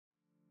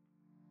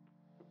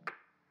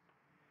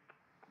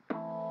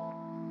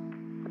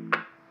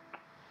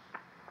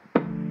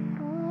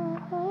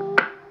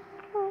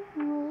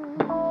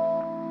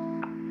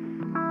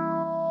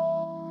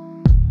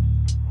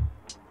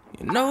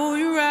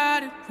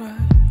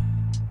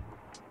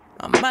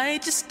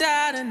might just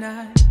die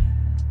tonight,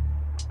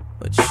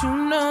 but you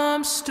know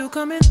I'm still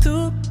coming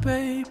through,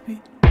 baby.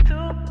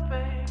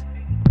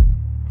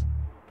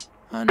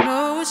 I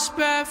know it's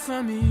bad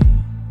for me,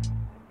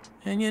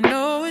 and you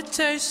know it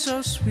tastes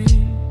so sweet.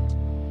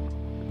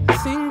 I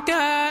think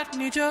I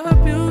need your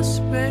abuse,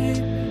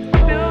 baby.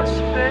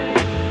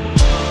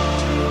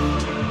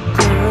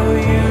 Girl,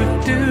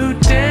 you do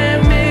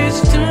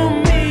damage to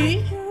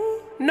me.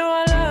 No,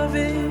 I love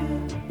it.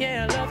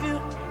 Yeah, I love you.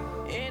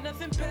 Ain't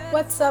nothing bad.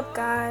 What's up,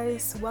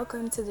 guys?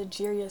 Welcome to the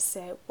Jiria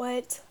Said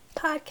What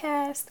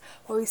podcast,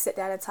 where we sit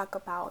down and talk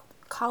about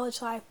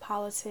college life,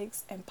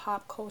 politics, and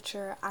pop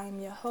culture. I am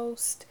your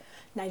host,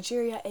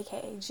 Nigeria,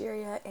 aka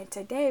Jiria, and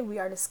today we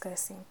are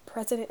discussing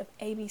President of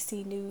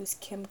ABC News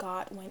Kim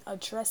Godwin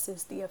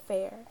addresses the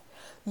affair,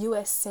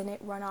 U.S.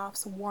 Senate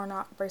runoffs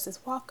Warnock versus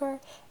Walker,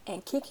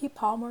 and Keke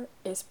Palmer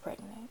is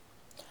pregnant.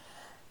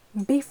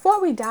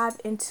 Before we dive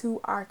into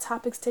our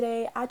topics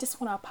today, I just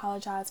want to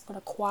apologize for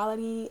the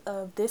quality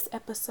of this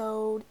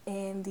episode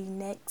and the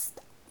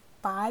next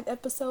 5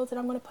 episodes that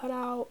I'm going to put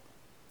out.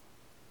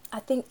 I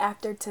think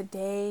after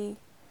today,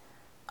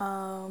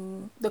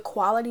 the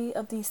quality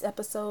of these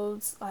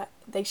episodes,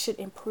 they should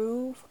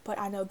improve, but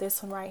I know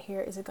this one right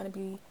here isn't going to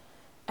be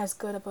as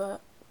good of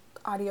a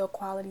audio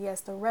quality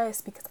as the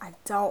rest because I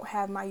don't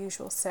have my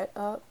usual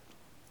setup,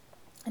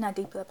 and I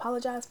deeply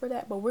apologize for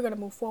that, but we're going to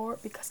move forward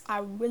because I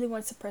really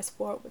want to press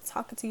forward with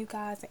talking to you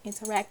guys and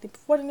interacting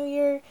before the new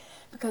year,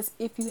 because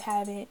if you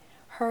haven't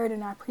heard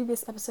in our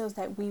previous episodes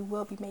that we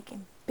will be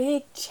making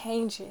big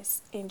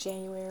changes in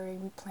January.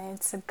 We plan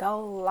to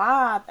go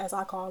live, as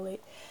I call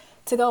it,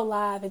 to go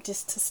live and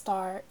just to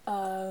start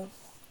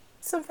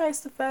some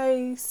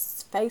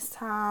face-to-face,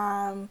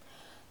 FaceTime,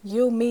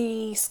 you,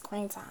 me,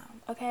 screen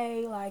time,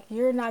 okay? Like,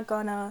 you're not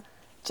gonna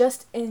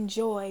just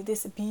enjoy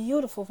this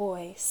beautiful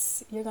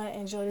voice. You're gonna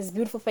enjoy this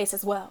beautiful face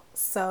as well.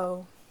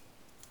 So,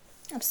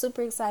 I'm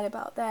super excited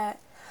about that.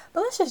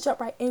 But let's just jump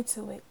right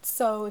into it.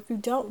 So if you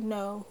don't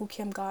know who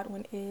Kim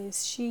Godwin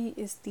is, she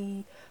is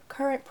the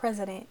current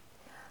president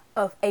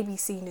of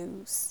ABC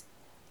News.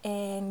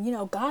 And, you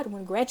know,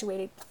 Godwin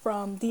graduated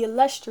from the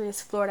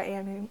illustrious Florida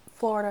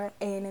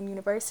A&M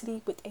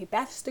University with a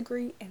bachelor's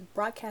degree in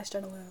broadcast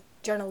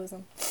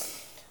journalism.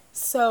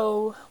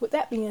 So with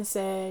that being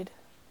said,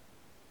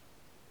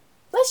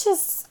 I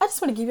just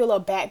want to give you a little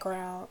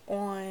background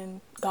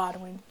on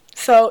Godwin.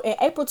 So in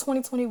April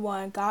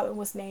 2021, Godwin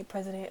was named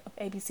president of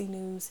ABC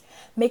News,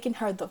 making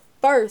her the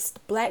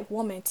first black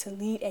woman to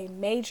lead a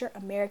major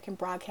American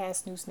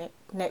broadcast news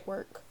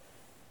network.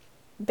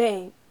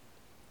 Babe,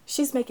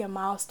 she's making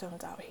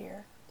milestones out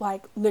here.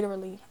 Like,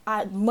 literally,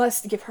 I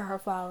must give her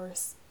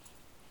flowers.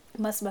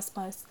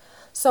 Must.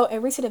 So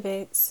in recent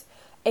events,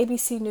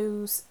 ABC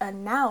News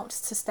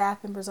announced to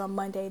staff members on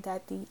Monday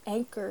that the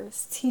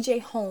anchors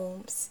TJ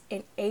Holmes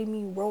and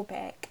Amy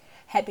Robach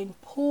had been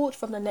pulled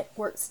from the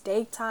network's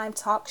daytime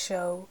talk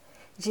show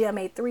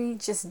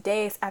GMA3 just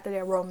days after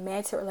their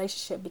romantic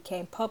relationship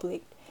became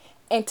public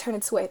and turned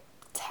into a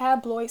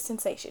tabloid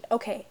sensation.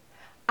 Okay,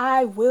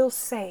 I will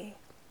say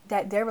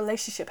that their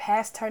relationship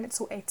has turned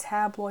into a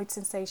tabloid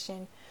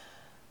sensation.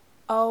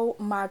 Oh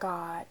my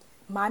God.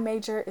 My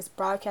major is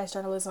broadcast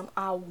journalism.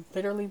 I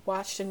literally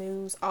watch the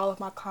news. All of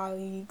my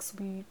colleagues,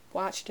 we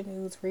watch the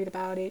news, read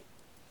about it,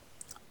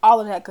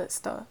 all of that good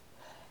stuff.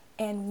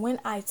 And when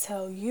I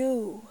tell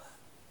you,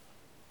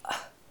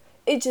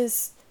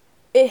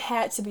 it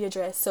had to be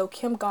addressed. So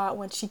Kim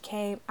Godwin, she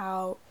came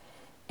out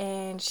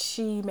and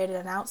she made an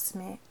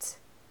announcement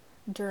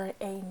during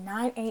a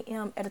 9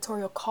 a.m.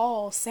 editorial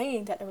call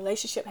saying that the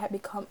relationship had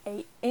become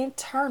an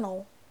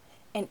internal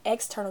and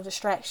external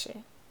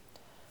distraction.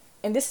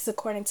 And this is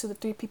according to the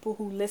 3 people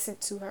who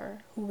listened to her,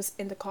 who was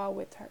in the call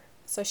with her.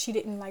 So she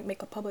didn't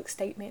make a public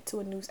statement to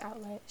a news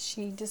outlet.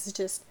 This is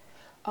just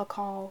a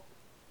call,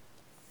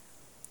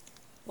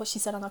 what she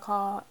said on the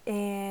call.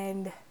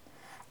 And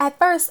at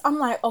first, I'm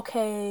like,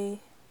 okay,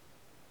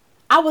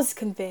 I was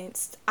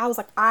convinced. I was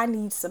like, I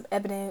need some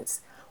evidence.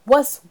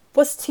 What's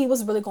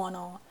really going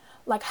on?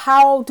 Like,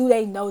 how do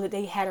they know that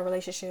they had a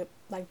relationship?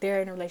 Like,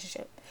 they're in a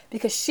relationship.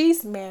 Because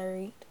she's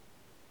married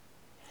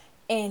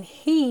and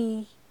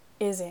he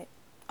isn't,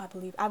 I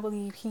believe. I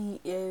believe he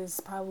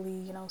is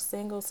probably,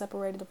 single,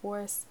 separated,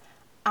 divorced.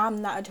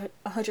 I'm not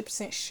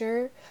 100%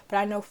 sure, but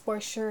I know for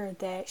sure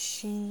that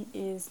she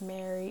is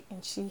married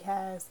and she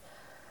has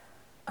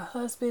a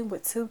husband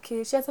with 2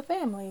 kids. She has a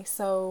family.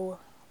 So,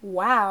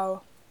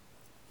 wow.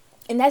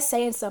 And that's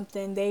saying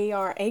something. They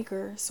are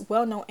anchors,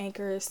 well-known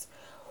anchors,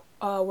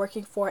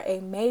 working for a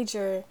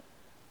major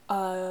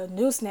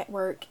news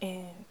network,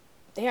 and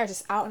they are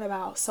just out and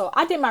about. So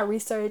I did my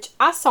research.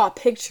 I saw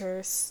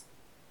pictures.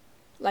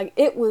 Like,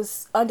 it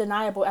was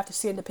undeniable after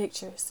seeing the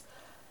pictures.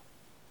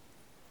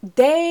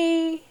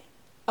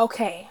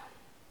 Okay.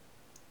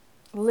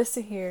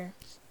 Listen here.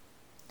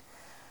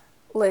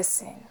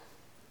 Listen.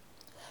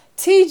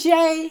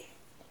 TJ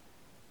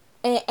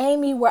and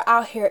Amy were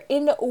out here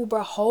in the Uber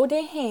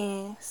holding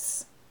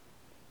hands.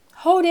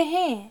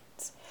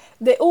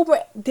 The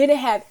Uber didn't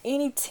have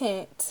any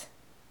tent.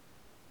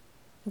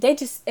 They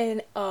just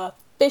in a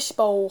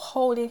fishbowl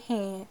holding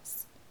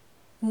hands,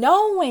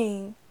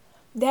 knowing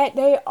that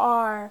they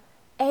are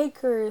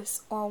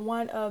anchors on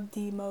one of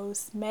the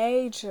most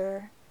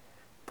major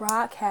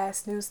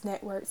broadcast news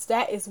networks.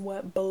 That is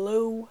what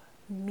blew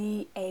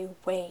me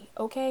away,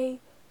 okay?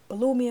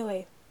 Blew me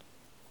away.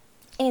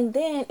 And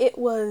then it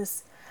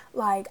was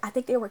like, I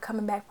think they were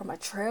coming back from a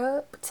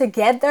trip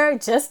together,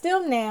 just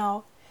them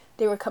now.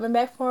 They were coming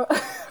back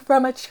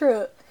from a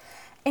trip.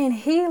 And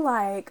he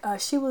like,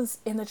 she was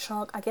in the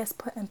trunk, I guess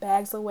putting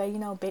bags away,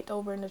 bent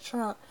over in the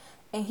trunk.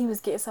 And he was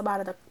getting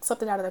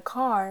something out of the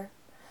car.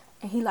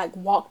 And he like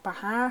walked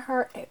behind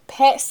her and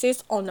pat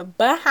sis on the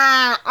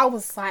behind. I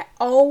was like,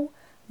 oh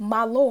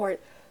my Lord,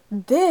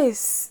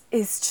 this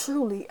is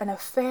truly an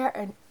affair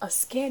and a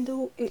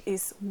scandal. It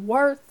is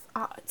worth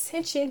our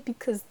attention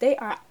because they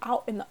are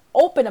out in the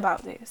open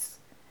about this.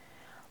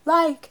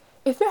 Like,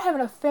 if you're having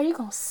an affair, you're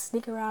going to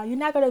sneak around. You're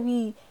not going to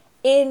be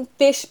in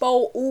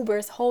fishbowl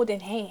Ubers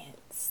holding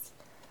hands.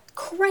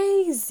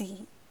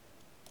 Crazy.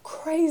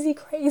 Crazy,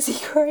 crazy,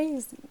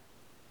 crazy.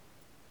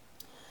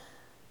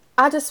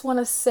 I just want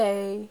to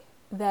say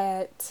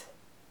that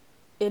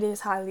it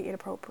is highly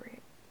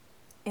inappropriate.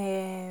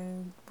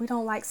 And we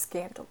don't like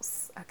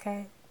scandals,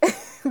 okay?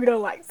 We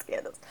don't like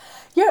scandals.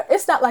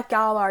 It's not like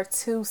y'all are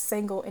two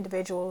single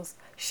individuals.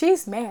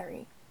 She's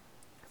married,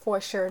 for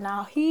sure.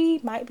 Now, he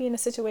might be in a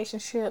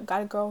situationship,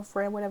 got a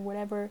girlfriend,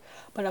 whatever.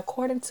 But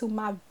according to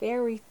my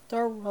very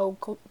thorough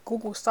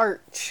Google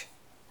search,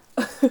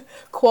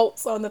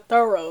 quotes on the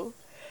thorough,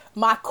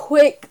 my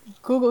quick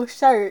Google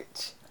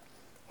search,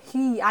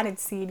 I didn't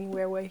see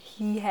anywhere where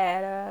he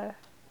had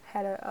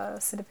a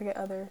significant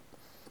other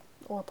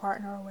or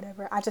partner or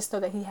whatever. I just know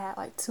that he had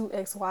like 2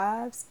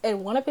 ex-wives,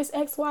 and one of his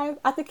ex-wives,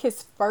 I think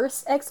his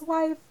first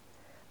ex-wife,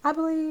 I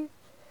believe,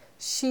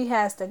 she's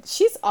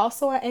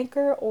also an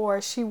anchor,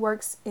 or she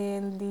works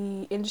in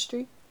the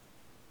industry,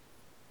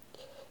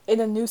 in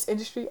the news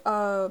industry.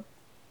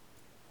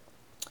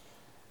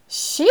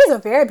 She's a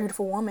very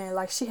beautiful woman.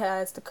 Like, she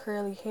has the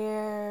curly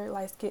hair,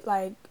 like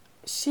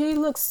she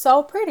looks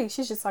so pretty.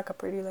 She's just like a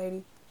pretty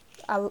lady.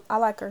 I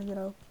like her,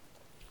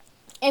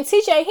 And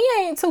TJ, he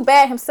ain't too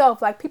bad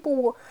himself. Like,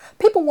 people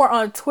were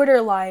on Twitter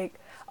like,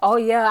 oh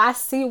yeah, I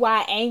see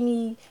why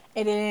Amy,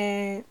 and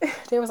then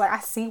they was like, I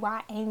see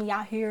why Amy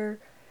out here,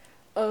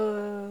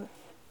 I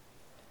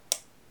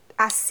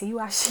see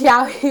why she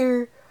out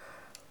here,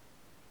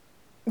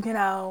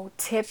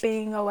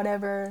 tipping or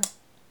whatever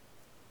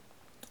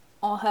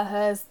on her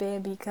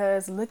husband,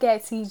 because look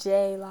at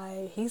TJ,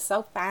 like, he's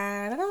so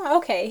fine.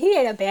 Okay, he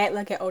ain't a bad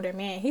looking older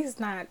man. He's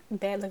not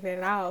bad looking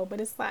at all,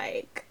 but it's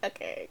like,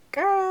 okay,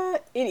 girl,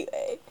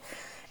 anyway.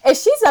 And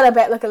she's not a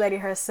bad looking lady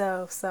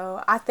herself,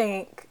 so I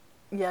think,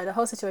 yeah, the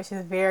whole situation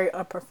is very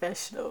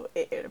unprofessional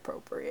and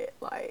inappropriate.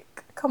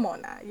 Like, come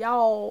on now,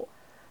 y'all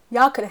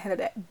could have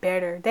handled that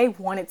better. They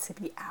wanted to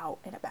be out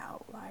and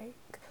about,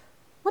 like,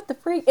 what the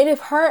freak? And if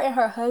her and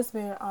her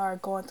husband are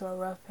going through a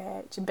rough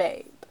patch,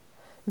 babe,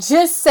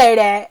 just say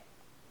that.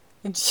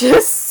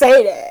 Just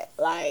say that.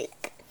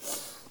 Like,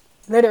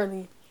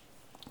 literally.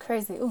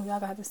 Crazy. Ooh, y'all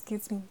gotta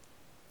excuse me.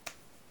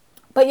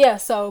 But yeah,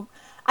 so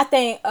I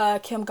think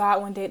Kim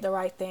Godwin did the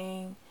right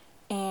thing.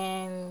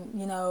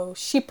 And,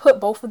 she put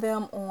both of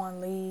them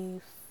on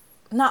leave.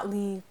 Not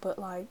leave, but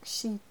like,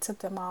 she took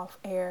them off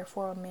air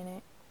for a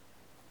minute.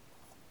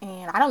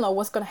 And I don't know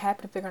what's going to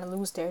happen, if they're going to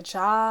lose their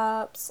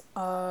jobs.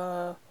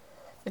 If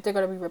they're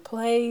going to be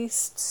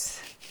replaced.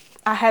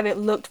 I haven't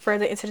looked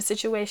further into the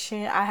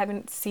situation. I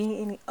haven't seen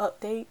any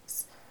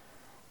updates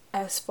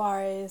as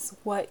far as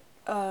what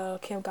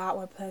Kim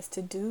Godwin plans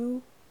to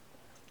do.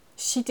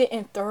 She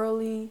didn't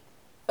thoroughly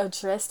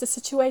address the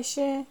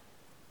situation.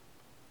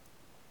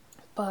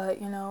 But,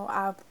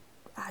 I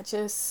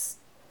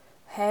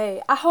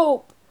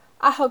hope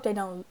they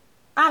don't,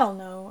 I don't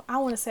know. I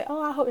want to say,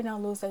 I hope they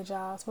don't lose their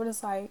jobs. But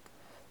it's like,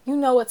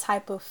 what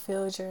type of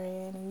field you're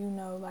in.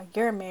 And like,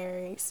 you're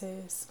married,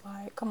 sis.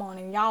 Like, come on.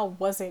 And y'all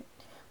wasn't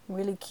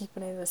really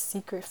keeping it a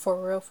secret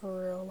for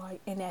real,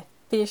 like, in that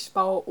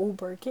fishbowl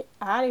Uber. Get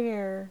out of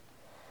here.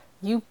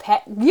 You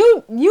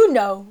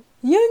know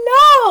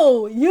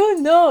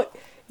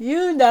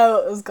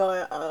what was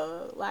going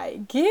on.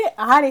 Like, get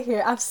out of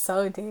here. I'm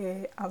so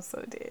dead.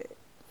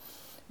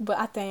 But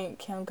I think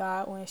Kim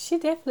Godwin, she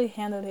definitely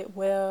handled it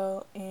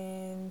well.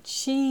 And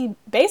she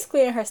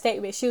basically, in her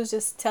statement, she was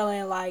just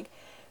telling like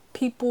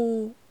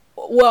people,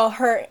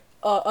 her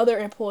other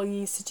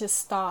employees, to just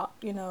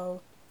stop,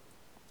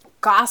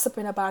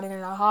 gossiping about it in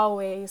the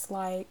hallways.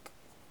 Like,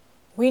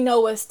 we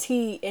know it's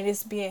tea and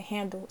it's being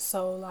handled,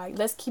 so like,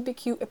 let's keep it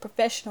cute and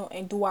professional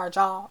and do our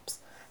jobs,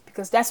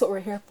 because that's what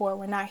we're here for.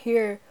 We're not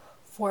here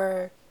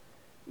for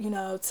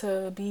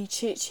to be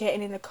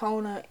chit-chatting in the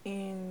corner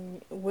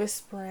and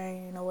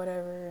whispering or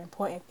whatever and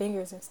pointing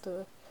fingers and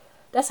stuff.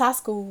 That's high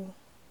school,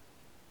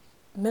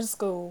 middle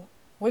school.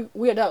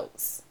 We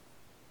adults,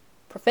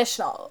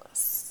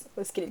 professionals.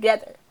 Let's get it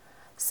together.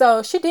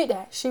 So she did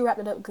that. She wrapped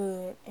it up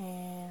good.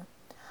 And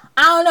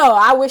I don't know.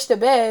 I wish the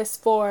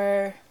best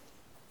for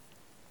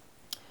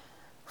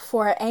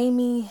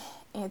Amy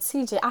And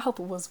TJ, I hope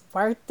it was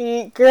worth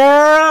it, girl.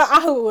 I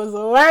hope it was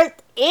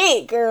worth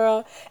it,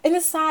 girl. And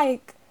it's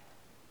like,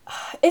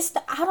 I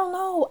don't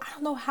know. I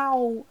don't know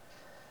how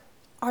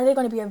are they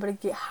going to be able to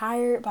get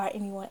hired by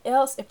anyone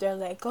else if they're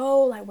let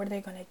go? Like, what are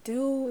they going to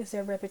do? Is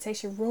their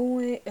reputation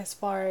ruined as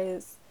far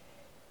as,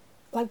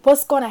 like,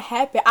 what's going to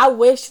happen? I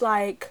wish,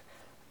 like,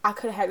 I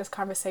could have had this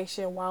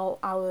conversation while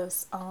I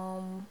was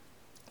in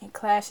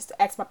class, just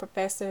to ask my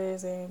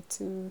professors and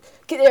to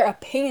get their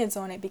opinions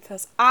on it,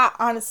 because I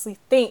honestly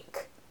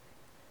think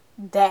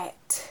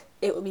that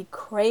it would be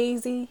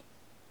crazy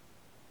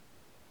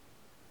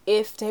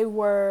if they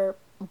were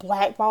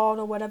blackballed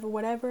or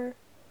whatever.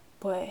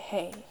 But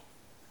hey,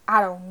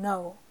 I don't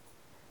know.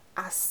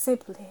 I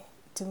simply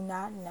do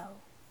not know.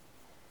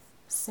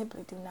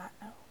 Simply do not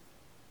know.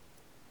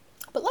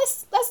 But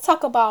let's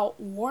talk about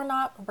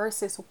Warnock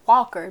versus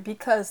Walker,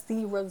 because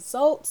the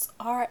results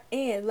are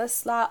in. Let's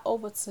slide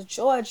over to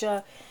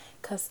Georgia,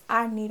 because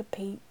I need a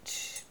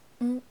peach.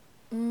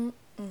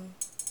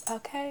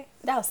 Okay?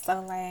 That was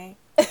so lame.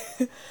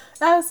 That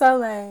was so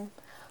lame.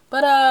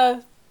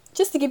 But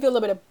just to give you a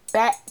little bit of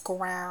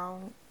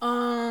background.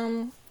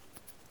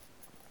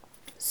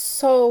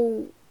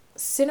 So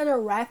Senator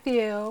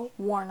Raphael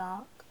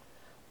Warnock,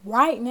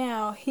 right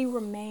now, he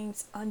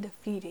remains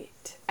undefeated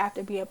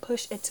after being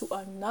pushed into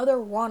another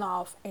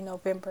runoff in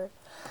November.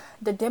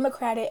 The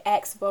Democratic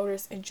asked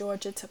voters in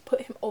Georgia to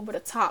put him over the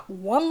top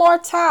one more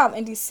time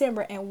in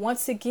December, and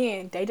once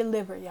again, they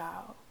delivered,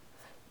 y'all.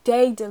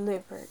 They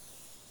delivered.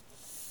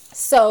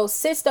 So,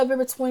 since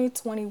November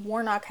 2020,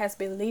 Warnock has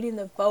been leading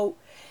the vote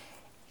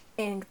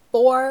in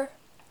 4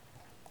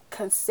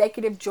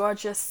 consecutive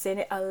Georgia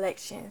Senate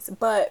elections.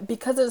 But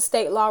because of the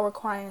state law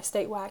requiring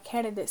statewide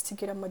candidates to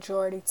get a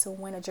majority to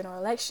win a general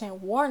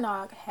election,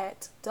 Warnock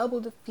had to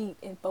double defeat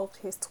in both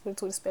his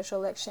 2020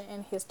 special election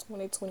and his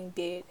 2020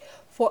 bid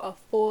for a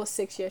full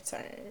 6-year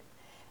term.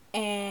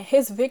 And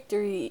his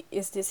victory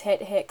is this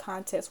head-to-head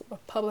contest with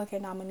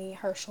Republican nominee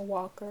Herschel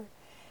Walker.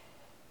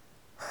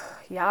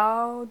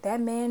 Y'all,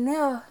 that man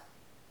there,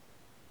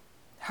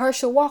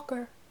 Herschel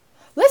Walker.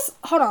 Let's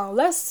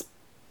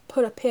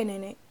put a pin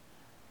in it.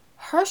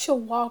 Herschel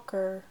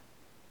Walker,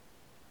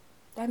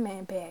 that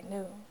man bad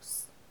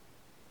news.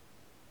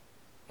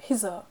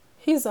 He's a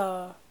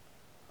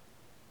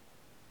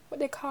what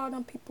they call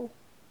them people?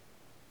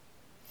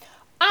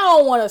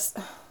 I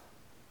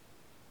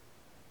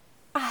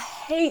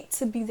hate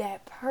to be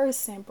that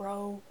person,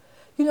 bro.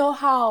 You know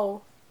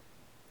how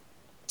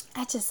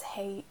I just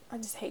hate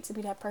to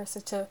be that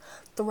person to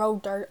throw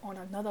dirt on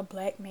another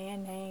black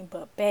man name,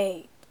 but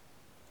babe,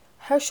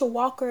 Herschel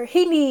Walker,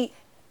 he need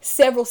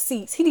several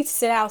seats. He needs to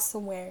sit out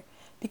somewhere,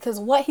 because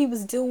what he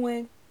was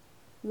doing,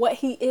 what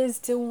he is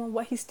doing,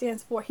 what he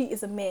stands for, he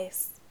is a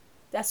mess.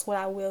 That's what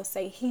I will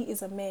say. He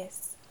is a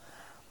mess.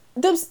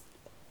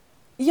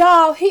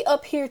 Y'all, he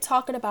up here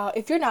talking about,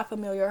 if you're not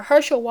familiar,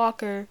 Herschel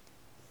Walker,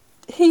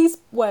 he's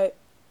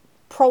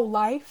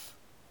pro-life,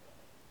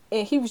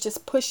 and he was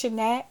just pushing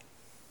that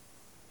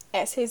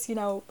as his,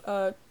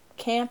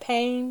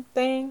 campaign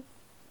thing.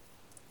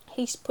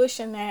 He's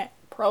pushing that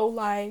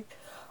pro-life,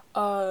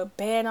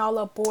 ban all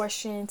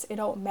abortions. It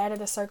don't matter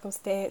the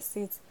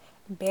circumstances.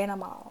 Ban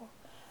them all.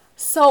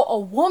 So a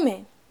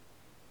woman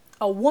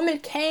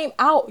came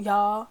out,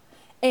 y'all,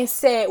 and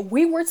said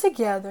we were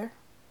together.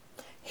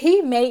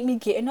 He made me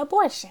get an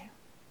abortion.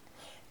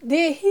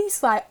 Then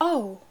he's like,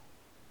 oh,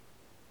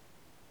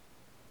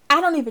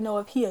 I don't even know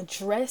if he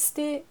addressed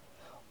it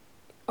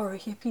or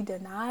if he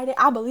denied it.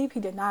 I believe he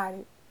denied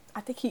it.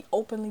 I think he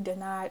openly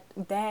denied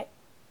that.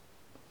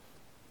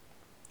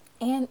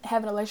 And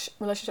having a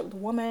relationship with a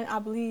woman, I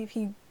believe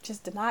he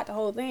just denied the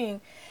whole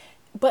thing.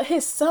 But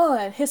his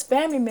son, his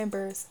family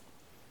members,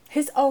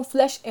 his own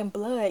flesh and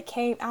blood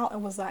came out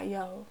and was like,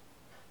 yo,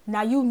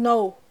 now you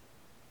made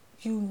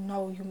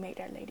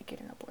that lady get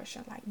an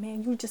abortion. Like,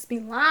 man, you just be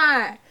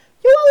lying.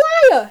 You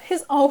a liar.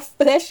 His own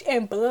flesh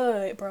and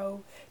blood,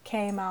 bro,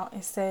 came out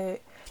and said,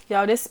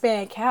 yo, this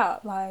man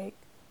cap. Like,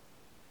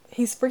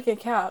 he's freaking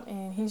cap.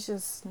 And he's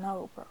just,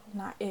 no, bro,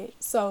 not it.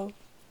 So,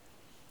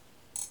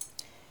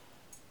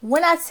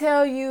 when I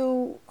tell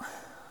you,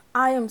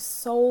 I am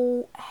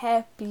so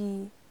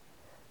happy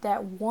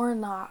that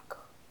Warnock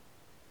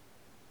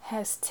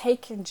has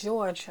taken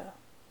Georgia.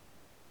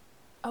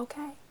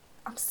 Okay?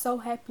 I'm so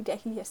happy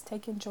that he has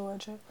taken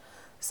Georgia.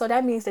 So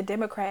that means the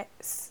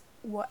Democrats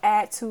will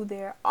add to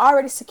their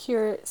already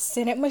secured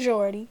Senate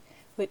majority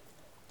with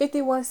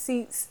 51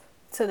 seats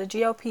to the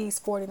GOP's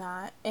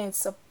 49 and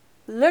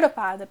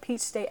solidify the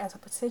Peach State as a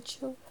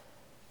potential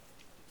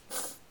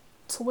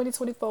a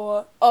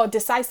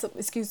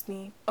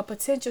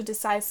potential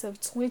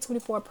decisive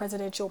 2024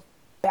 presidential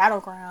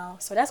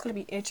battleground. So that's going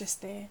to be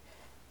interesting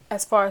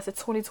as far as the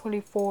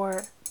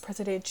 2024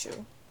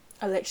 presidential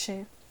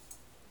election.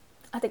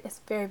 I think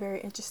that's very,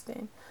 very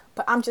interesting.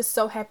 But I'm just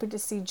so happy to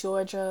see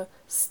Georgia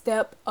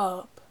step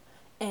up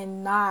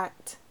and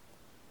not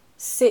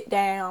sit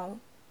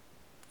down,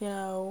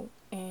 and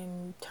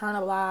turn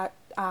a blind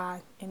eye,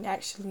 and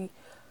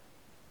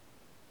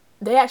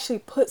they actually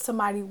put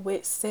somebody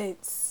with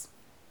sense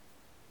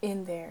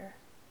in there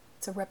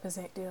to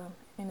represent them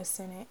in the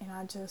Senate. And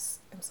I just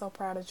am so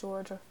proud of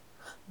Georgia.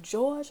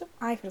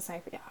 I ain't finna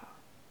sing for y'all.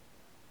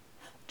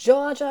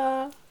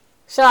 Georgia.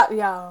 Shout out to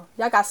y'all.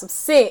 Y'all got some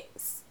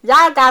sense.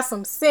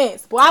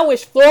 Boy, I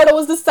wish Florida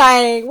was the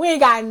same. We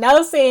ain't got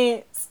no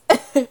sense.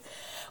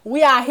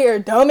 We out here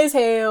dumb as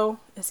hell.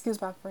 Excuse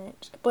my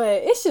French.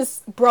 But it's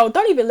just, bro,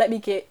 don't even let me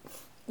get...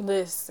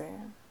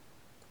 Listen.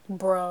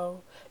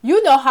 Bro.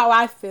 You know how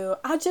I feel.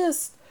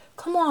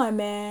 Come on,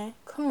 man.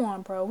 Come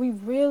on, bro. We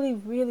really,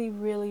 really,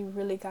 really,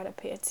 really gotta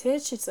pay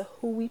attention to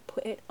who we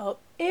put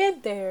up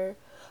in there.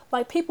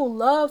 Like, people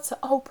love to,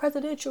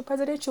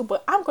 presidential.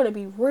 But I'm gonna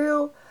be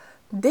real.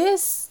 The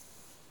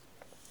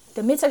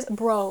midterms,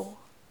 bro.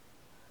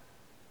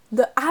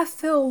 I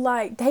feel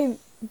like the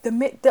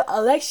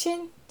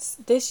elections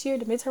this year,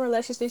 the midterm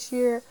elections this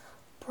year,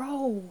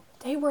 bro,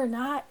 they were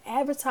not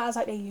advertised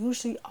like they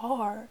usually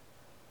are.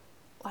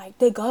 Like,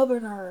 the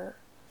governor,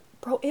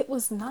 bro, it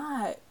was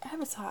not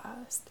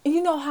advertised. And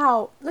you know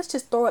how, let's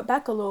just throw it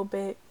back a little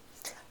bit.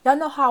 Y'all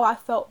know how I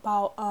felt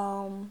about,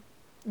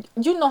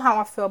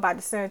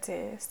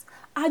 DeSantis.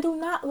 I do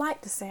not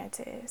like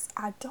DeSantis.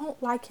 I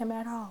don't like him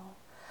at all.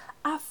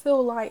 I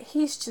feel like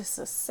he's just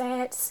a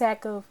sad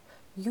sack of,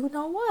 you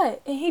know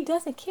what? And he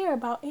doesn't care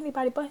about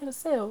anybody but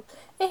himself.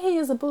 And he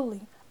is a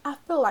bully. I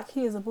feel like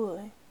he is a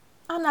bully.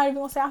 I'm not even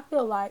going to say I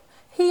feel like.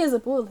 He is a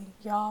bully,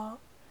 y'all.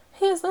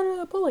 He is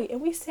literally a bully.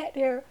 And we sat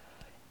there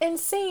and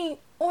seen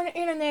on the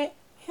internet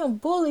him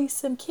bully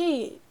some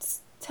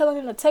kids, telling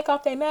them to take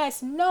off their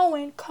masks,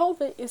 knowing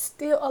COVID is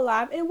still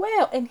alive and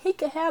well. And he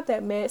could have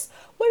that mess.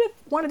 What if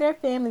one of their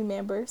family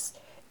members,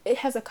 it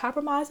has a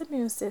compromised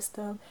immune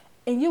system,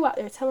 and you out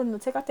there telling them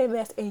to take off their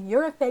mask, and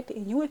you're infected,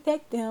 and you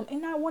infect them,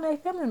 and not one of their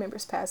family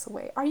members pass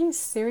away? Are you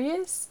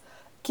serious?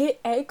 Get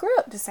a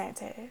grip,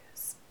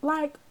 DeSantis.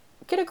 Like,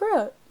 get a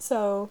grip.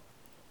 So,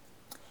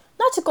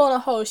 not to go on a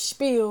whole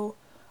spiel,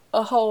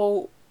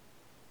 I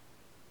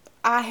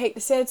hate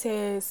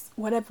DeSantis,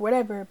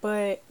 whatever,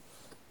 but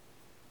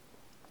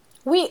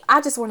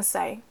I just want to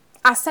say,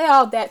 I say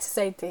all that to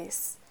say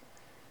this.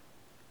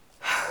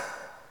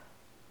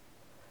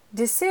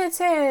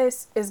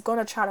 DeSantis is going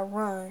to try to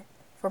run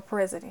for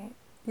president.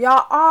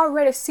 Y'all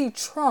already see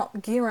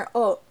Trump gearing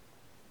up,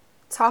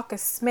 talking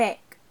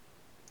smack,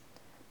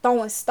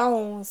 throwing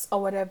stones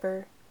or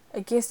whatever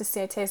against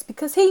DeSantis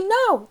because he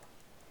know.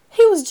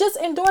 He was just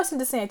endorsing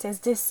DeSantis.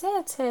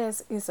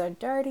 DeSantis is a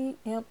dirty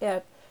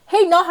MF.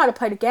 He know how to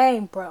play the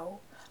game, bro.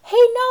 He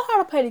know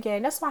how to play the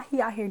game. That's why he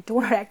out here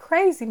doing all that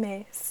crazy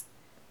mess.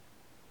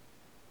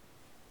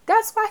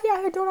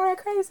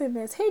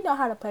 He know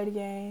how to play the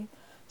game.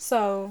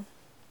 So,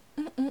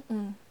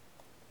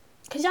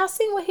 Cause y'all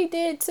seen what he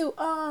did to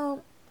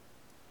Al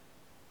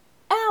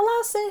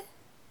Lawson?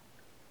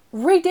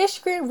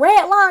 Redistricting,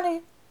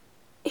 redlining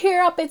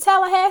here up in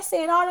Tallahassee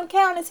and all them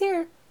counties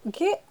here.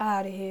 Get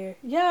out of here.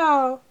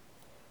 Y'all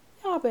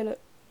better.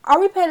 Are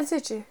we paying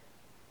attention?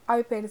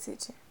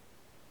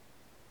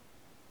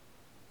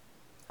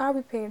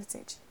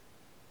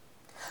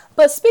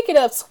 But speaking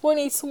of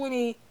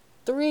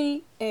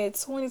 2023 and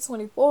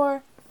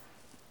 2024,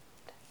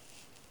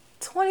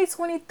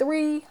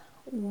 2023,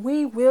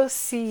 we will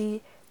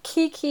see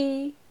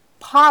Keke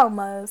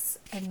Palmer's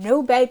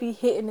new baby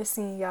hitting the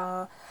scene,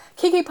 y'all.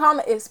 Keke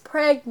Palmer is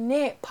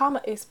pregnant.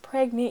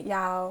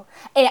 Y'all.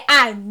 And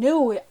I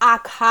knew it. I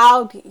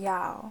called it,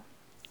 y'all.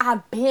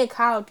 I been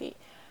called it.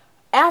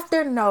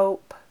 After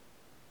Nope,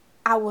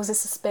 I wasn't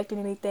suspecting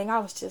anything. I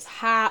was just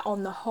high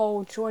on the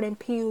whole Jordan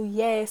Peele.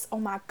 Yes, oh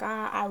my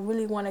God, I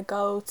really want to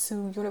go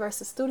to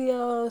Universal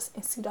Studios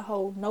and see the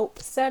whole Nope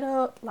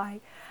setup.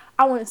 Like,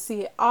 I want to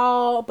see it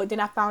all. But then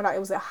I found out it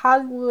was in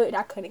Hollywood and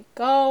I couldn't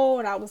go.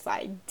 And I was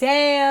like,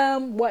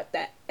 damn, what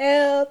the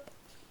F?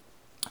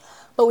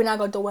 But we're not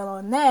going to dwell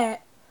on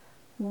that.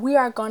 We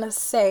are going to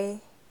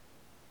say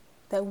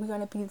that we're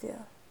going to be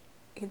there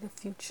in the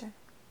future.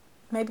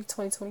 Maybe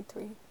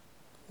 2023.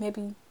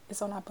 Maybe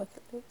it's on our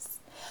bucket list.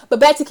 But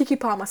back to Keke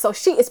Palmer. So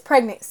she is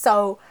pregnant.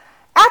 So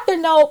after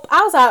Nope,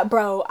 I was like,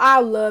 bro,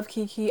 I love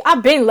Keke.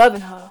 I've been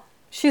loving her.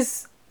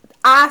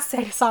 I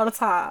say this all the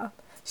time.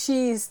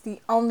 She's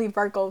the only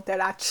Virgo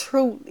that I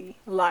truly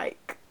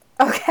like.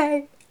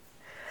 Okay?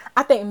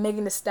 I think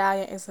Megan Thee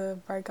Stallion is a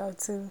Virgo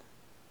too.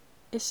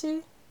 Is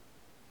she?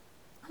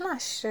 I'm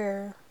not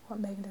sure what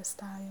Megan Thee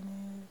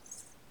Stallion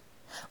is.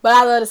 But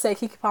I love to say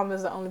Keke Palmer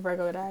is the only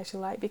Virgo that I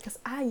actually like. Because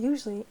I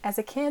usually, as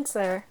a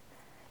Cancer,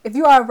 if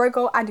you are a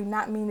Virgo, I do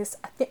not mean this.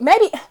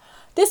 Maybe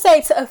this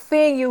ain't to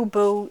offend you,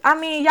 boo. I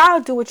mean, y'all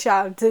do what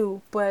y'all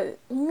do. But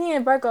me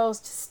and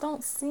Virgos just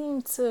don't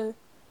seem to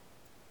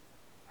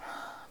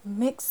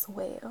mix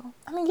well.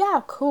 I mean,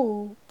 y'all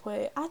cool.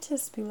 But I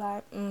just be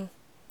like,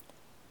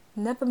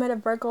 never met a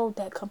Virgo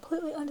that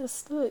completely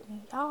understood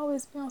me. Y'all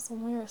always be on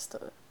some weird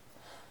stuff.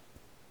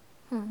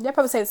 Y'all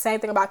probably say the same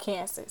thing about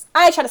Cancers.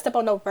 I ain't trying to step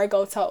on no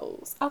Virgo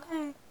toes.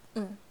 Okay? I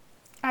ain't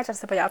trying to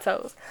step on y'all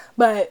toes.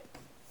 But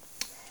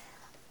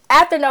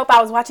after Nope,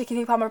 I was watching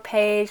Keke Palmer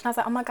page, and I was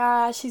like, oh my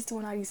gosh, she's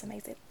doing all these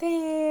amazing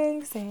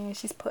things, and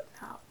she's putting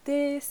out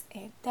this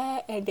and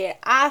that, and then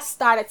I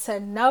started to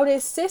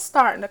notice sis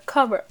starting to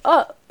cover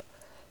up.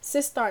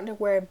 Sis starting to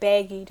wear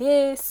baggy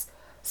this,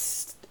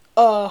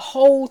 a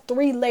whole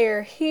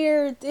 3-layer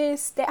here,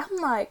 this, that. I'm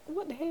like,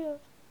 what the hell?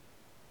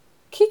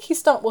 Keke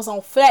stump was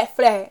on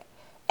flat,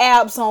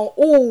 abs on,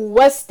 ooh,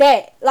 what's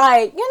that?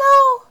 Like, I'm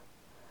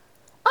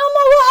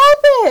like, what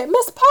happened?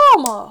 Miss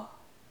Palmer.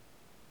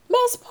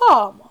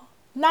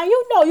 Now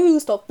you know you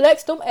used to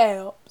flex them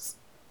abs.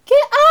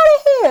 Get out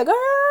of here,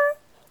 girl.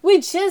 We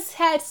just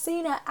had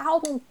seen a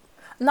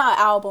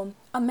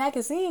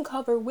magazine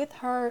cover with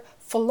her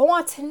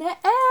flaunting the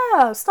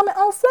abs, stomach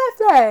on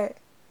flat.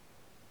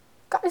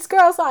 Got this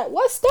girl's like,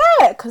 what's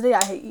that? Because they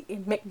out here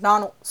eating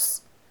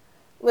McDonald's.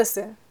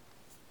 Listen,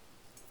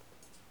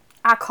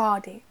 I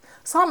called it.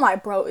 So I'm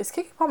like, bro, is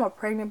Keke Palmer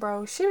pregnant,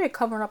 bro? She been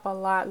covering up a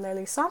lot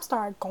lately. So I'm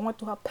started going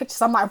through her pictures.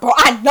 I'm like, bro,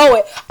 I know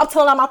it. I'm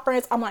telling all my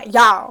friends, I'm like,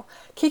 y'all,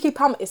 Keke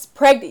Palmer is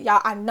pregnant,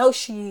 y'all. I know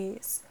she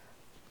is.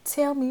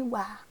 Tell me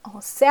why.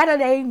 On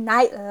Saturday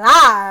Night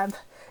Live,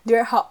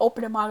 during her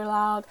opening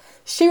monologue,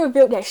 she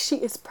revealed that she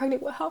is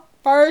pregnant with her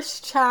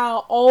first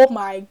child. Oh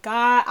my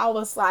God. I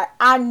was like,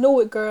 I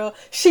knew it, girl.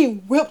 She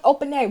whipped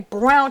open that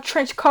brown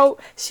trench coat.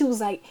 She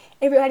was like,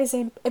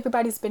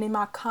 everybody's been in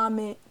my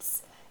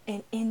comments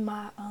and in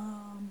my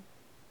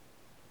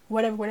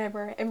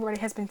whatever. Everybody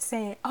has been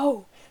saying,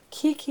 oh,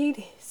 Keke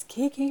this,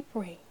 Keke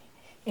pregnant.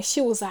 And she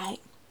was like,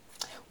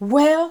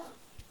 well,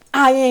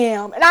 I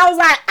am. And I was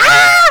like,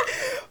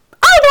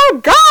 oh my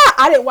God.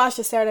 I didn't watch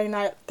the Saturday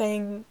Night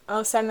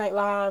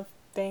Live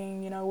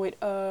thing, with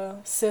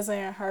SZA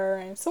and her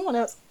and someone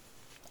else.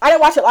 I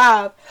didn't watch it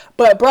live.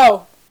 But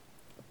bro,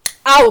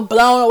 I was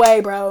blown away,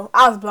 bro.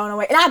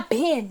 And I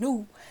been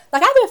new.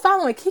 Like, I've been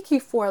following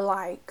Keke for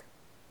like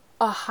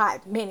a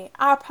hot minute.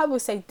 I'll probably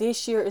say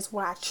this year is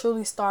when I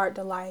truly started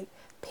to like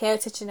pay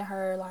attention to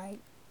her, like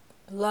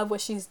love what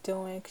she's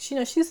doing. Cause she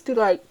used to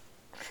do like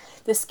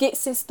the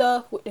skits and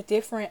stuff with the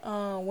different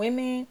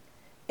women.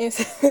 And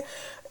it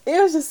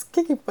was just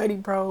Keke funny,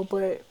 bro.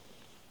 But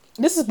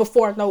this is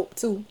before Nope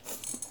too.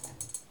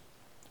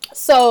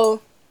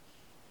 So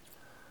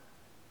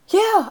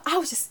yeah, I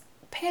was just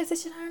paying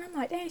attention to her, and I'm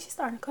like, dang, she's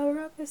starting to cover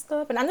up and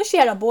stuff. And I knew she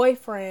had a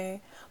boyfriend,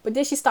 but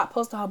then she stopped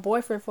posting her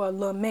boyfriend for a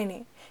little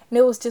minute. And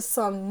it was just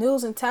some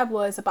news and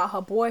tabloids about her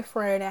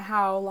boyfriend and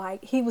how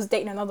like he was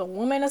dating another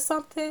woman or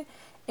something.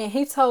 And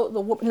he told the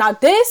woman, now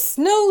this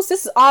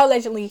is all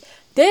allegedly,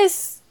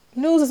 this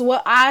news is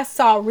what I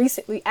saw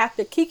recently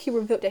after Keke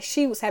revealed that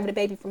she was having a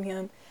baby from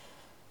him.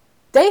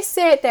 They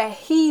said that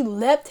he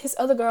left his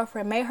other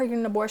girlfriend, made her get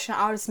an abortion,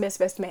 all this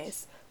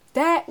mess.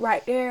 That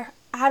right there,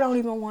 I don't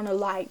even want to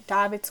like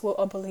dive into it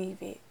or believe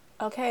it.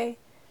 Okay?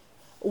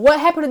 What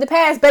happened in the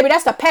past, baby?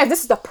 That's the past.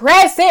 This is the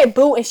present,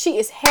 boo. And she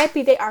is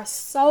happy. They are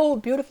so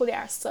beautiful. They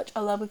are such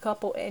a lovely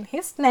couple. And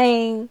his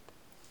name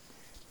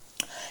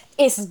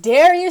is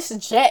Darius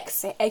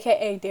Jackson,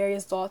 aka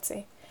Darius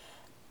Dalton.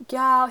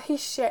 Y'all, he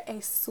shared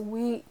a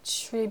sweet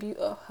tribute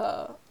of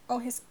her on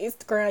his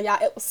Instagram,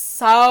 y'all. It was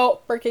so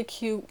freaking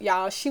cute,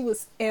 y'all. She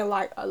was in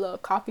like a little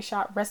coffee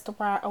shop,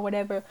 restaurant or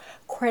whatever,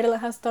 cradling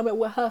her stomach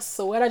with her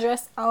sweater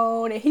dress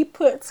on, and he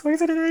put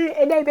 2023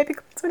 and that baby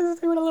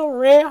 2023 with a little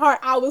red heart.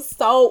 I was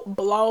so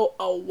blown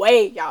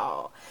away,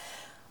 y'all.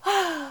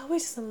 We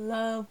just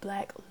love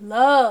black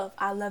love.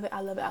 I love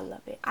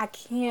it. I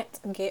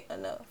can't get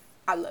enough.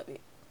 I love it.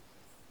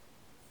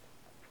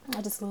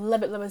 I just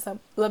love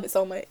it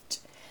so much.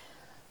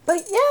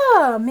 But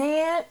yeah,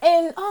 man,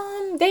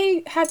 and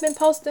they have been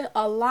posting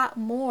a lot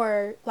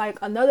more. Like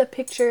another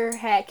picture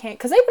came,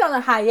 because they've been on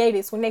a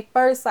hiatus. When they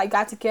first like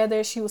got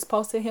together, she was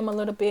posting him a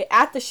little bit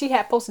after she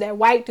had posted that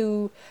white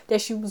dude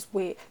that she was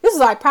with. This is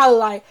like probably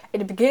like at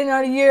the beginning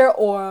of the year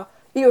or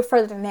even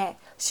further than that.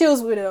 She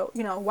was with a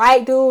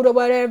white dude or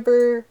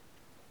whatever.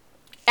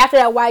 After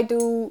that white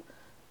dude,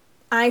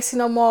 I ain't seen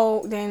no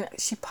more. Then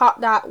she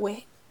popped out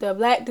with the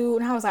black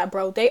dude, and I was like,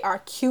 bro, they are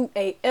cute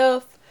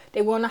AF.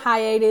 They went on a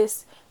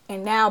hiatus.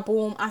 And now,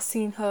 boom, I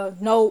seen her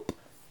Nope.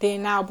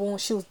 Then now, boom,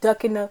 she was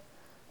ducking,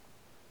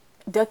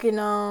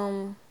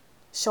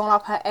 showing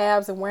off her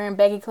abs and wearing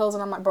baggy clothes.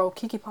 And I'm like, bro,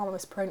 Keke Palmer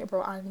is pregnant,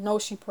 bro. I know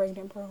she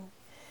pregnant, bro.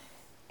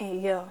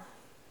 And yeah.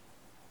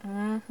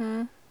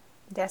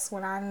 That's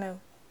when I knew.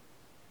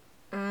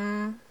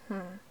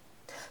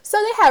 So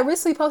they had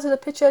recently posted a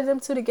picture of them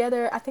two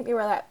together. I think they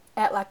were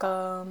at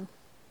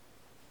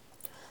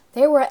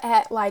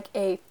like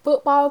a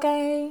football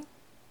game.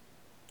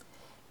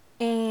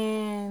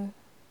 And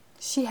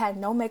she had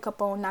no makeup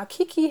on. Now,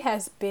 Keke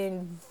has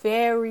been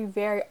very,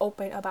 very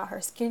open about her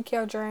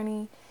skincare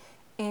journey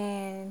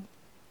and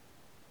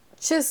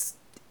just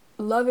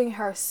loving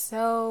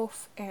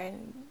herself.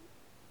 And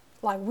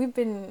like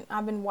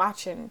I've been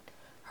watching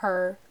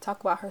her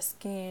talk about her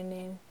skin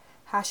and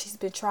how she's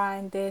been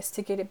trying this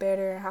to get it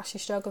better and how she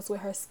struggles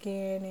with her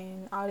skin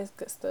and all this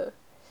good stuff.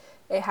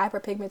 And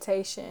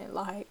hyperpigmentation,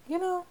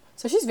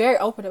 so she's very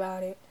open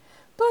about it.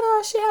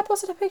 But she had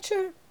posted a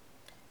picture.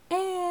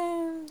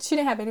 And She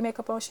didn't have any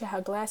makeup on. She had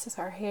her glasses,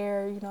 her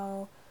hair,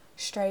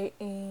 straight,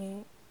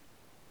 and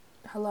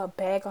her little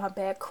bag on her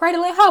back,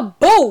 cradling her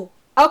boo.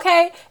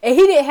 Okay, and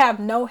he didn't have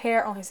no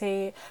hair on his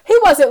head. He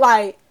wasn't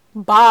like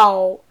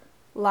bald,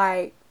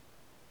 like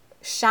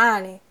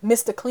shiny,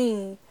 Mr.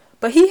 Clean,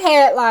 but he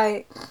had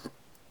like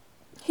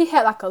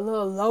a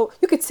little low.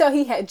 You could tell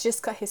he had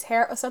just cut his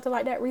hair or something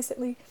like that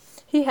recently.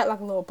 He had like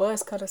a little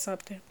buzz cut or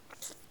something.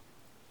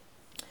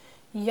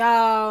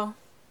 Y'all,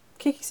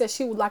 Kiki said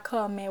she would like her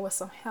a man with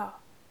some hair.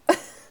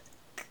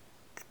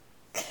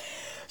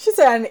 She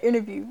said in the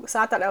interview, so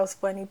I thought that was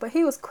funny. But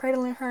he was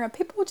cradling her, and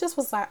people just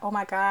was like, "Oh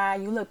my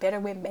God, you look better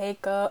with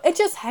makeup," and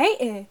just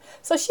hating.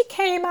 So she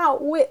came out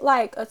with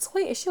like a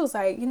tweet, and she was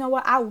like, "You know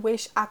what? I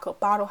wish I could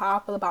bottle how I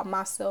feel about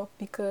myself,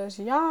 because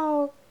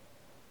y'all,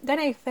 that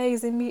ain't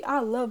phasing me. I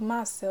love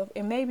myself,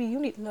 and maybe you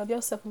need to love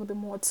yourself a little bit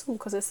more too,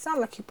 because it sounds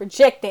like you're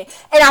projecting."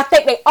 And I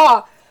think they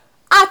are.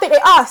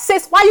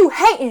 Sis, why you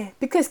hating?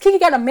 Because Kiki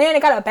got a man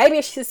and got a baby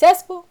and she's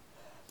successful?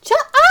 Shut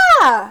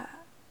up.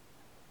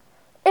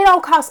 It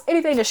don't cost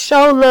anything to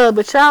show love,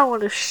 but y'all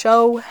want to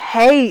show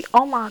hate.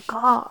 Oh my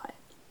God.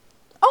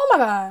 Oh my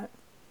God.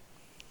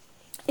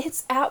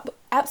 It's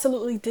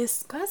absolutely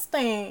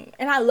disgusting.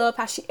 And I love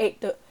how she ate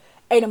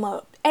them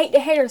up. Ate the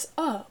haters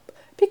up.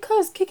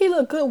 Because Kiki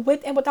look good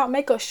with and without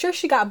makeup. Sure,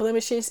 she got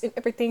blemishes and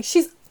everything.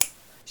 She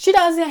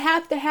doesn't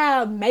have to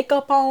have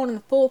makeup on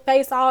and full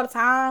face all the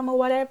time or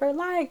whatever.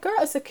 Like, girl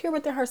is secure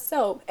within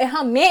herself. And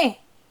her man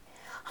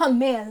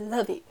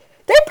love it.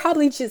 They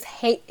probably just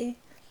hate it.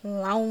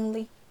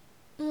 Lonely.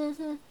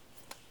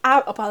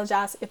 I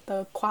apologize if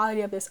the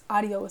quality of this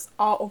audio is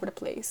all over the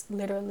place.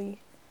 Literally.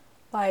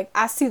 Like,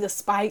 I see the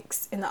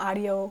spikes in the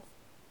audio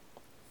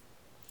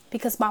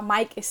because my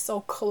mic is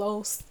so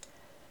close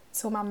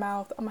to my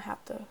mouth. I'm gonna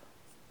have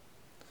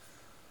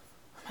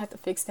to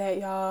fix that,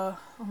 y'all.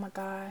 Oh my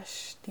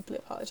gosh. Deeply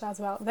apologize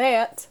about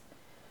that.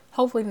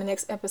 Hopefully the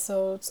next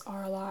episodes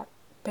are a lot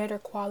better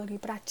quality,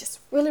 but I just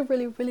really,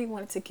 really, really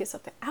wanted to get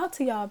something out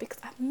to y'all because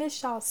I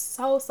miss y'all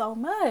so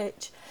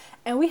much.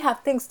 And we have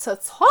things to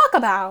talk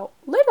about.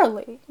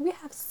 Literally. We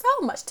have so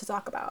much to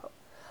talk about.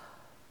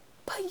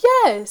 But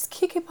yes,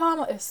 Keke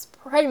Palmer is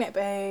pregnant,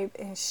 babe,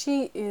 and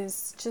she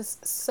is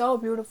just so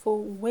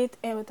beautiful with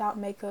and without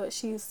makeup.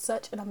 She is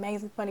such an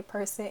amazing, funny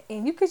person,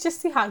 and you can just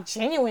see how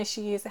genuine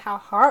she is and how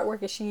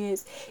hardworking she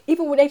is.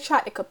 Even when they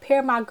tried to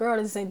compare my girl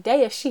to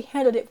Zendaya, she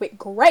handled it with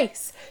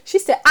grace. She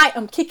said, "I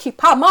am Keke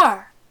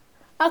Palmer."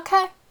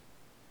 Okay?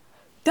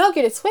 Don't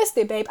get it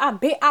twisted, babe. I've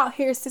been out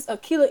here since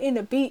Akila in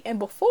the Beat and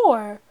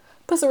before.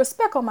 Put some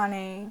respect on my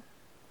name.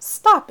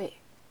 Stop it.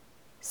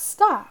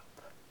 Stop.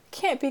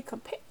 Can't be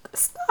compared.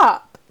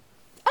 Stop.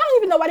 I don't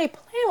even know why they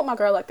playing with my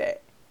girl like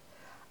that.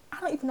 I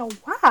don't even know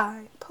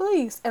why.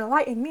 Please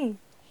enlighten me.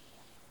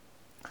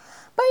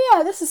 But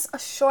yeah, this is a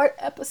short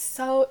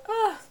episode.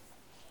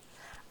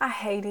 I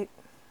hate it.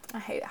 I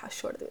hate how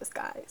short it is,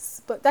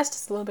 guys. But that's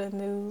just a little bit of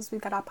news. We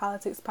got our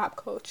politics, pop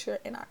culture,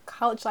 and our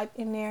college life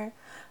in there.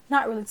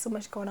 Not really too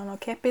much going on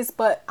campus,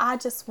 but I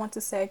just want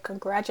to say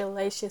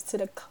congratulations to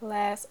the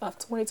class of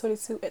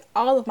 2022 and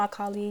all of my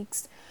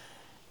colleagues.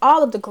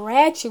 All of the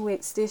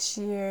graduates this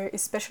year,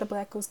 especially the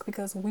black girls,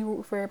 because we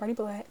root for everybody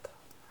black.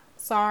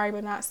 Sorry,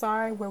 but not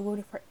sorry. We're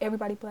rooting for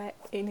everybody black.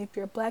 And if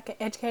you're black and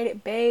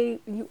educated, babe,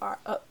 you are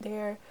up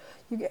there.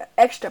 You get an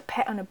extra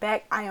pat on the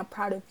back. I am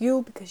proud of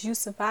you because you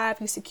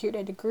survived. You secured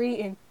a degree.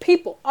 And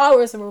people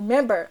always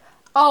remember,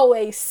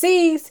 always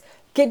C's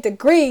get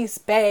degrees,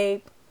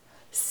 babe.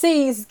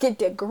 C's get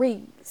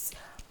degrees.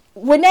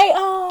 When they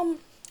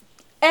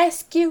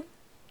ask you,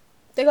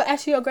 they gonna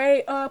ask you your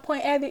grade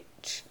point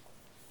average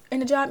in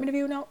the job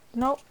interview.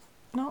 No.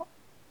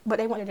 But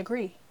they want a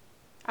degree.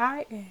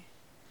 Alright.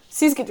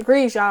 C's get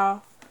degrees,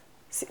 y'all.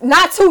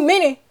 Not too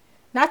many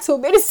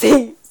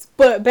C's.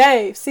 But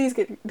babe, C's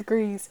get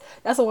degrees.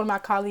 That's what one of my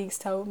colleagues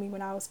told me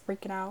when I was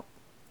freaking out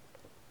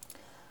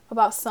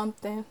about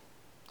something.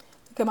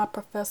 Look at my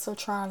professor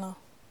trying to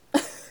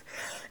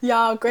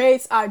y'all,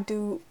 grades are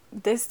due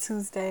this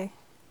Tuesday.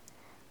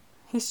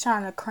 He's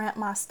trying to cramp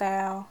my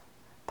style.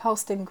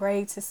 Posting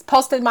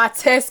my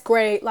test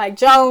grade like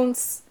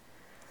Jones.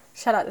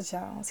 Shout out to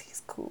Jones.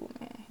 He's cool,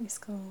 man. He's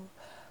cool.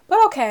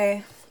 But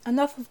okay,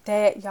 enough of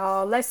that,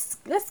 y'all. Let's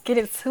get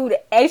into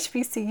the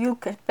HBCU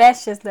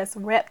confessions. Let's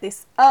wrap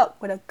this up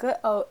with a good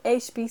old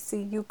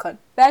HBCU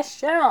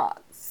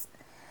confessions.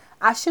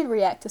 I should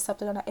react to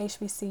something on the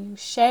HBCU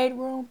shade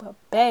room, but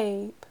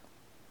babe,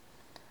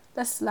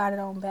 let's slide it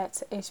on back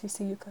to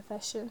HBCU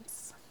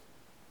confessions.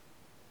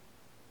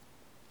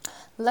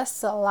 Let's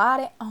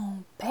slide it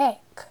on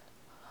back.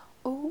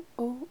 Ooh.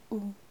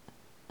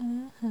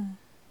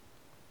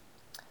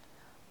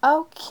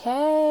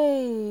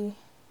 Okay.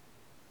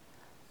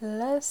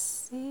 Let's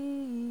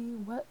see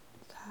what we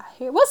got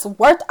here. What's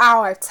worth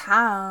our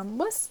time?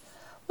 What's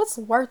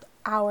worth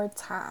our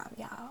time,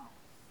 y'all?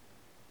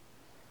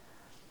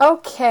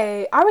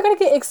 Okay. Are we gonna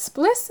get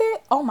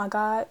explicit? Oh my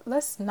God.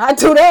 Let's not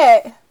do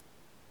that.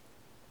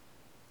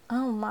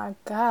 Oh my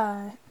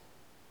God.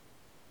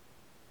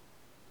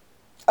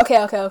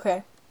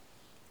 Okay.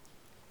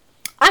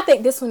 I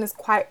think this one is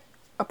quite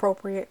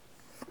appropriate.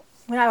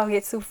 We're not gonna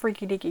get too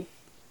freaky dicky.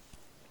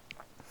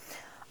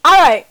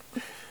 Alright.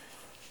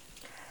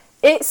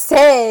 It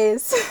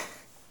says,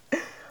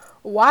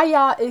 why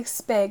y'all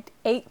expect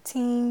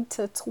 18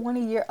 to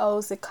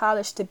 20-year-olds in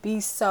college to be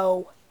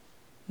so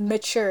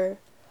mature?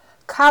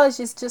 College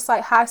is just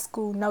like high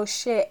school, no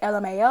shit,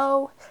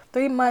 LMAO.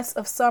 3 months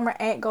of summer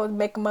ain't gonna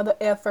make a mother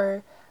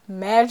effer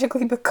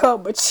magically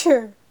become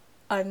mature.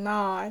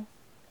 Anon.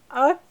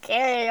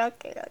 Okay. I'm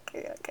gonna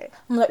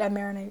let that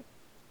marinate.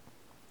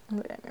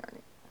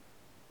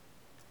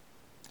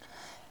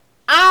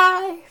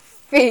 I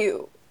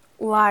feel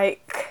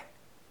like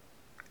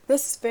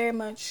this is very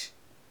much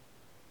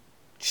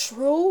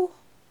true,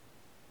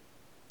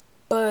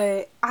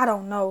 but I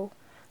don't know.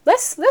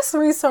 Let's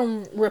read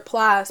some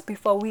replies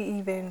before we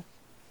even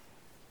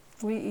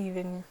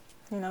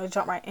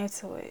jump right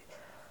into it.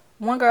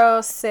 One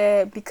girl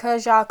said,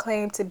 because y'all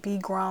claim to be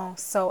grown,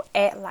 so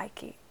act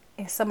like it.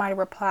 And somebody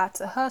replied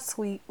to her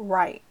tweet,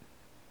 right.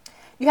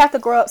 You have to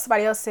grow up.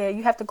 Somebody else said,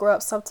 you have to grow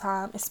up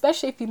sometime,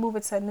 especially if you move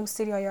into a new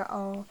city on your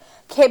own.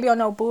 Can't be on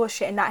no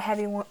bullshit and not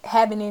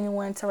having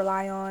anyone to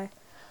rely on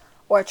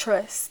or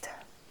trust.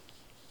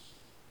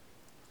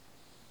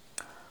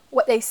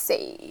 What they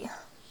say.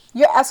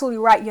 You're absolutely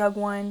right, young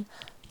one.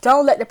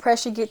 Don't let the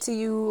pressure get to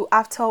you.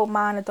 I've told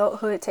mine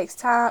adulthood takes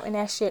time and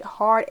that shit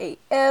hard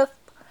AF.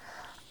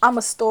 I'm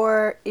a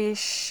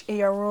store-ish in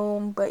your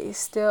room, but it's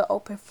still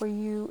open for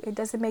you. It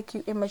doesn't make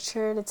you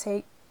immature to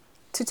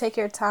take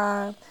your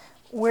time.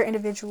 We're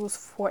individuals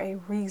for a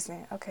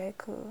reason. Okay,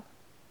 cool.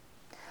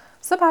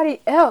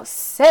 Somebody else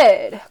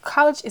said,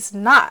 college is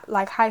not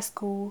like high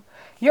school.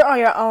 You're on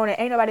your own and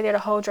ain't nobody there to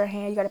hold your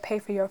hand. You got to pay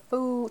for your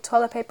food,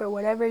 toilet paper,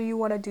 whatever you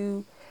want to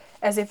do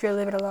as if you're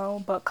living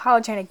alone. But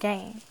college ain't a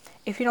game.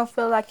 If you don't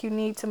feel like you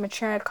need to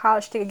mature in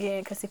college, stick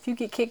again. Because if you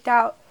get kicked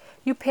out,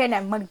 you paying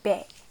that money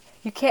back.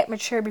 You can't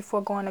mature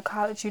before going to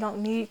college. You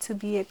don't need to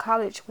be in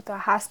college with a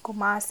high school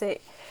mindset.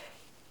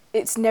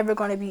 It's never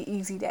going to be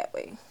easy that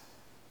way.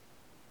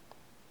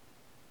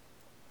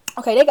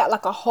 Okay, they got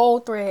like a whole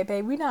thread,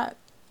 babe. We not...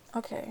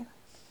 Okay.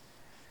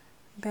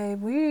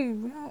 Babe, we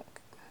ain't got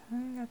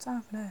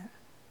time for that.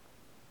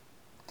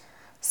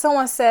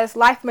 Someone says,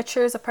 life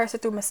matures a person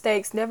through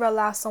mistakes. Never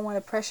allow someone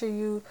to pressure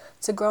you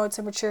to grow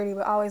into maturity,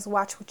 but always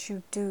watch what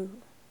you do.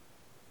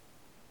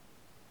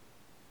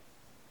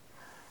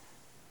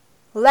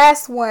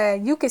 Last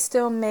one. You can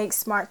still make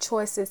smart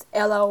choices.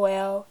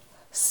 LOL.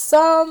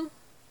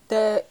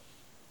 The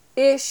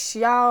ish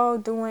y'all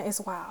doing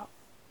is wild.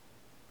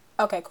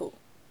 Okay, cool.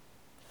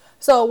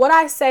 So what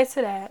I say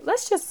to that,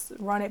 let's just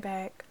run it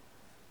back.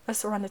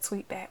 Let's run the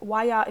tweet back.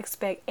 Why y'all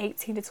expect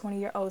 18 to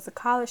 20-year-olds in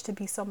college to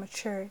be so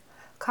mature?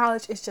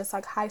 College is just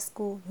like high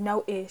school,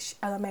 no ish,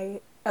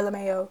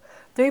 LMAO.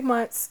 3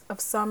 months of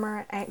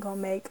summer ain't gonna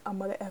make a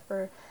mother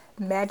effer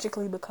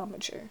magically become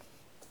mature.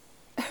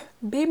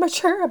 Be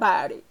mature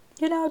about it.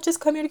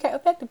 Just communicate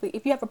effectively.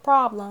 If you have a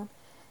problem,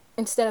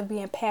 instead of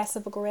being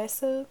passive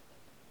aggressive,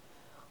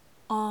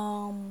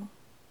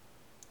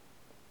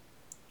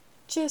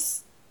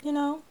 just,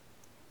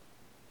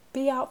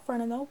 be out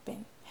front and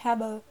open.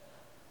 Have a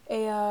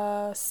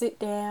sit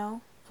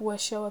down,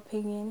 voice your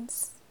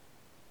opinions,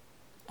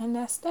 and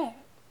that's that.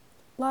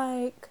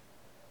 Like,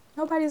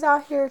 nobody's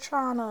out here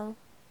trying to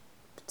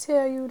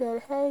tell you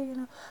that, hey,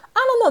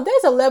 I don't know,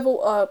 there's a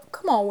level of,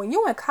 come on, when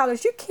you're in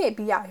college, you can't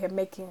be out here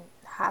making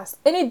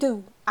and they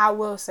do, I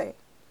will say.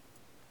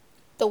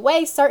 The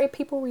way certain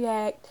people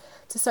react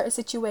to certain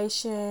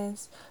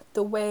situations,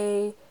 the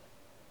way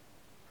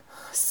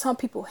some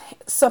people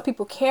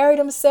carry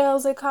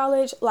themselves in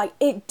college, like,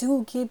 it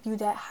do give you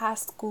that high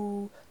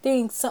school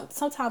thing.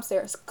 Sometimes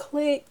there's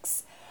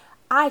cliques.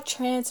 I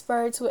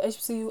transferred to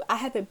HBCU. I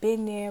haven't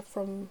been there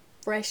from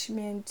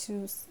freshman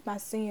to my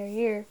senior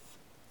year,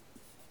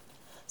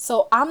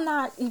 so I'm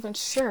not even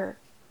sure,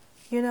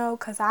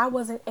 because I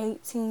wasn't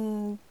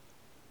 18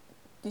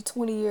 to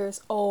 20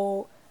 years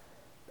old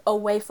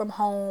away from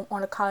home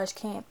on a college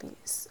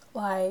campus.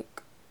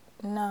 Like,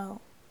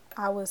 no,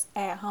 I was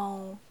at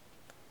home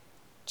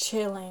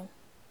chilling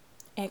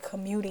and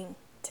commuting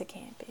to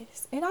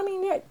campus. And I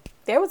mean,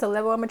 there was a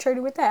level of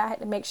maturity with that. I had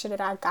to make sure that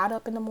I got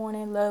up in the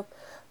morning, left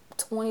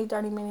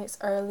 20-30 minutes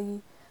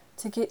early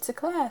to get to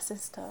class and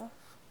stuff.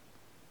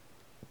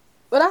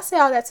 But I say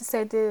all that to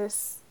say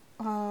this.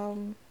 I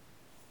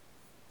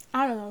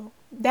don't know.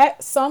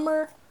 That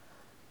summer,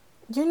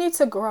 you need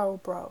to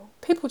grow, bro.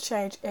 People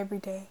change every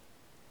day.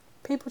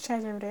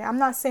 I'm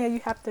not saying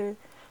you have to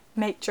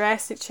make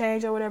drastic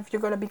change or whatever.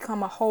 You're going to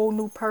become a whole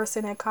new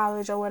person in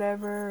college or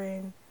whatever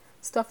and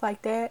stuff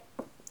like that.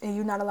 And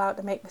you're not allowed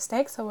to make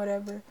mistakes or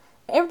whatever.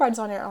 Everybody's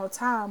on their own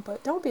time,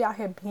 but don't be out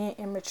here being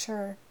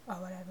immature or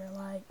whatever.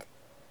 Like,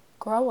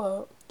 grow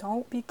up.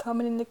 Don't be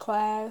coming into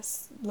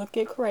class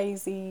looking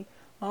crazy,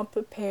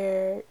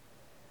 unprepared,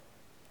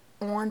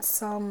 on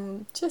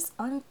some just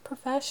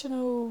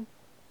unprofessional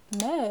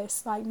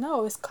mess. Like,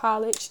 no, it's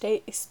college.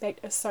 They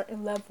expect a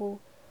certain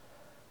level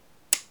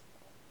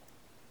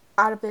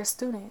out of their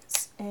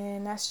students,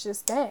 and that's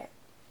just that.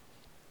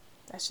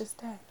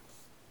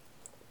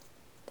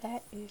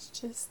 That is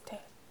just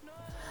that.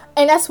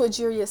 And that's what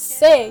Juria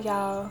said,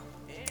 y'all.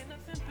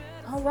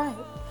 All right.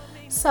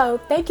 So,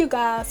 thank you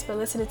guys for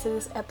listening to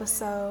this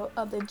episode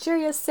of the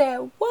Juria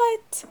Said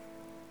What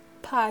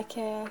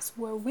podcast,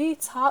 where we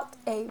talked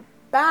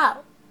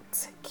about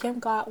Kim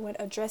Godwin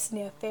addressing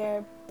the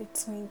affair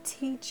between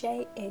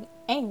TJ and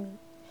Amy,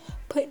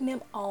 putting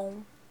them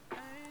on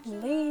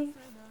leave.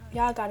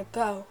 Y'all gotta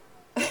go.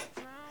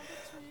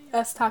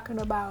 Us talking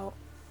about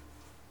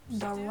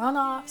the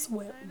runoffs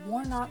with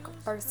Warnock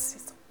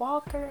versus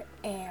Walker,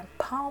 and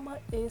Palmer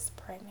is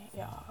pregnant,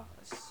 y'all.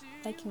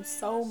 Thank you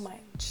so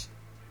much.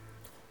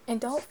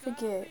 And don't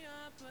forget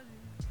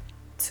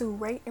to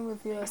rate and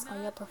review us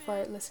on your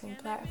preferred listening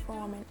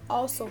platform, and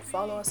also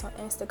follow us on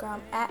Instagram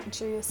at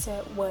Juria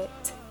Said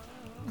What.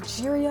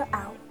 Juria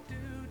out.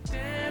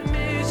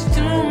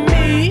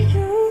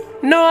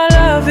 No, I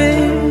love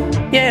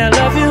it. Yeah, I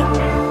love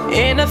you.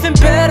 Ain't nothing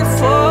better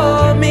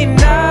for me.